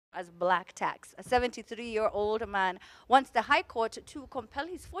as black tax. A 73-year-old man wants the High Court to compel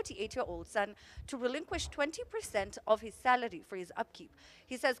his 48-year-old son to relinquish 20% of his salary for his upkeep.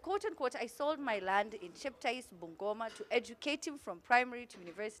 He says, quote unquote, I sold my land in Cheptais, Bungoma to educate him from primary to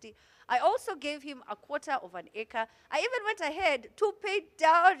university. I also gave him a quarter of an acre. I even went ahead to pay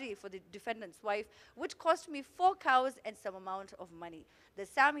dowry for the defendant's wife, which cost me 4 cows and some amount of money. The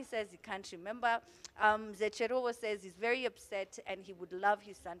Sami says he can't remember. Zecherowo says he's very upset and he would love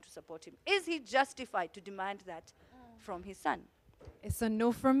his son to support him. Is he justified to demand that from his son? It's a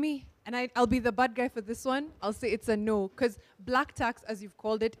no from me. And I'll be the bad guy for this one. I'll say it's a no. Because black tax, as you've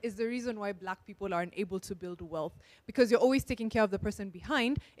called it, is the reason why black people aren't able to build wealth. Because you're always taking care of the person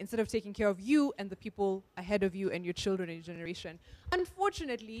behind instead of taking care of you and the people ahead of you and your children and your generation.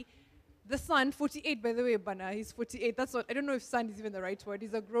 Unfortunately, the son, 48, by the way, Bana, he's 48. That's what, I don't know if son is even the right word.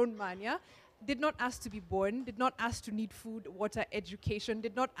 He's a grown man, yeah? Did not ask to be born, did not ask to need food, water, education,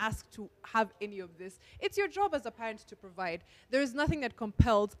 did not ask to have any of this. It's your job as a parent to provide. There is nothing that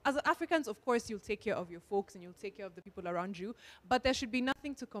compels. As Africans, of course, you'll take care of your folks and you'll take care of the people around you, but there should be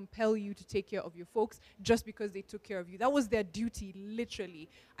nothing to compel you to take care of your folks just because they took care of you. That was their duty, literally.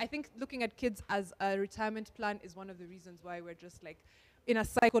 I think looking at kids as a retirement plan is one of the reasons why we're just like, in a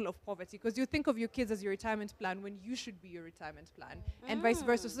cycle of poverty, because you think of your kids as your retirement plan when you should be your retirement plan, and vice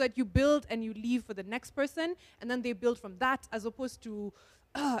versa, so that you build and you leave for the next person, and then they build from that, as opposed to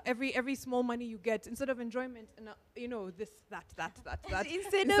every small money you get, instead of enjoyment and this that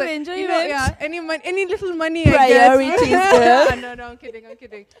instead of enjoyment, any little money priorities, I get. No, I'm kidding.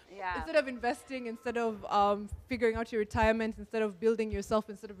 Yeah. Instead of investing, instead of figuring out your retirement, instead of building yourself,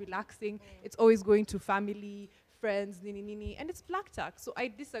 instead of relaxing, it's always going to family, friends, nini, and it's black tax. So I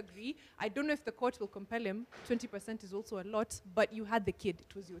disagree. I don't know if the court will compel him. 20% is also a lot, but you had the kid.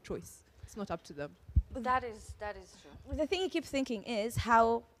 It was your choice. It's not up to them. That is true. The thing you keep thinking is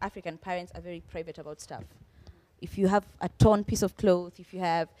how African parents are very private about stuff. If you have a torn piece of cloth, if you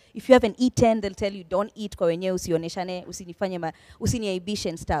haven't eaten, they'll tell you don't eat kwa wenyewe, usioneshane, usiniaibishe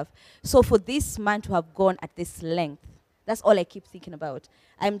and stuff. So for this man to have gone at this length, that's all I keep thinking about.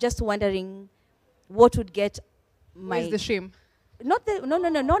 I'm just wondering what would get Where's the shame? Not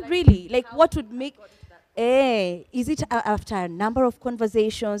really. Like what would make is it after a number of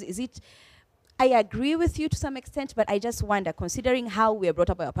conversations? Is it I agree with you to some extent, but I just wonder, considering how we were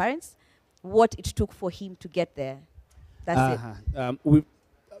brought up by our parents, what it took for him to get there. That's it.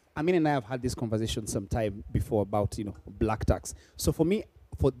 Amin and I have had this conversation some time before about black tax. So for me,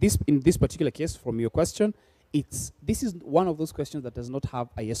 in this particular case, from your question, this is one of those questions that does not have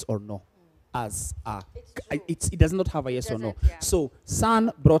a yes or no. It does not have a yes or no. Yeah. So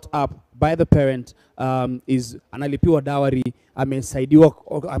son brought up by the parent is analipiwa dowry,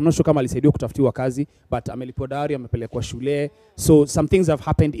 amesaidiwa, I'm not sure kama alisaidiwa kutafutiwa kazi, but amelipiwa dowry, amepelekwa shule. So some things have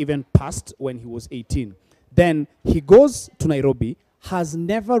happened even past when he was 18. Then he goes to Nairobi, has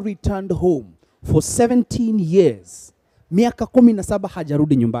never returned home for 17 years. Miaka 17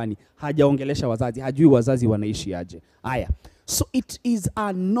 hajarudi nyumbani, hajaongelesha wazazi, hajui wazazi wanaishi aje. Aya. So it is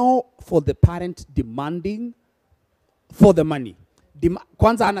a no for the parent demanding for the money.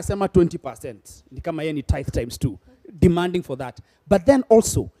 Kwanza anasema 20%. Ni kama yeye ni tithe times 2. Demanding for that. But then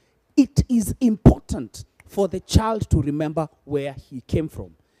also, it is important for the child to remember where he came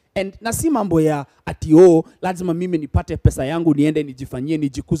from. And nasi mambo ya ati lazima mimi nipate pesa yangu niende nijifanyie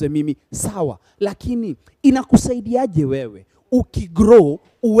nijikuze mimi sawa. Lakini inakusaidiaje wewe? Ukigrow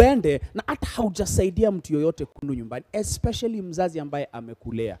uende na hata haujasaidia mtu yoyote kundu nyumbani, especially mzazi ambaye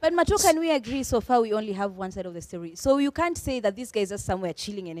amekulea. But Mato, can we agree so far we only have one side of the story? So you can't say that this guy is just somewhere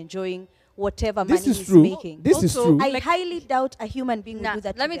chilling and enjoying whatever money he's making. This is true. I highly doubt a human being would do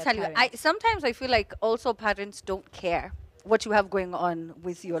that. Let me tell you, sometimes I feel like also parents don't care what you have going on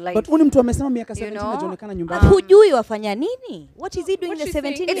with your life. But uni mtu amesema miaka 17 hajaonekana nyumbani. Hujui wafanya nini? What is he doing in the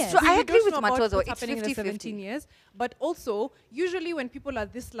 17 years? It's true. I agree with Matozo. What's It's happening in the 17 50-50. years. But also, usually when people are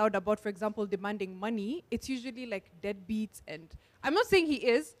this loud about, for example, demanding money, it's usually like deadbeats. And I'm not saying he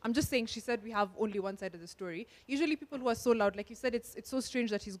is. I'm just saying she said we have only one side of the story. Usually people who are so loud, like you said, it's so strange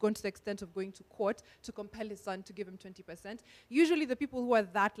that he's gone to the extent of going to court to compel his son to give him 20%. Usually the people who are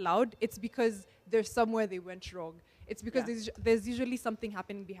that loud, it's because there's somewhere they went wrong. It's because there's usually something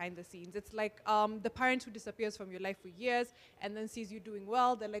happening behind the scenes. It's like the parent who disappears from your life for years and then sees you doing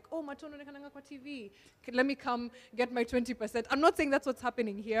well. They're like, oh, Matono nekananga kwa TV. Let me come get my 20%. I'm not saying that's what's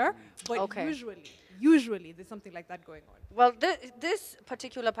happening here, but usually there's something like that going on. Well, this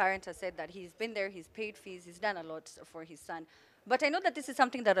particular parent has said that he's been there, he's paid fees, he's done a lot for his son. But I know that this is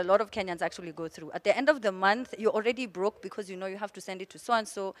something that a lot of Kenyans actually go through. At the end of the month, you're already broke because you know you have to send it to so and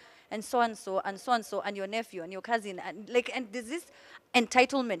so and so and so and so and so and your nephew and your cousin and there's this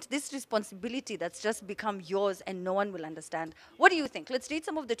entitlement, this responsibility that's just become yours and no one will understand. What do you think? Let's read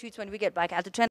some of the tweets when we get back at the trend.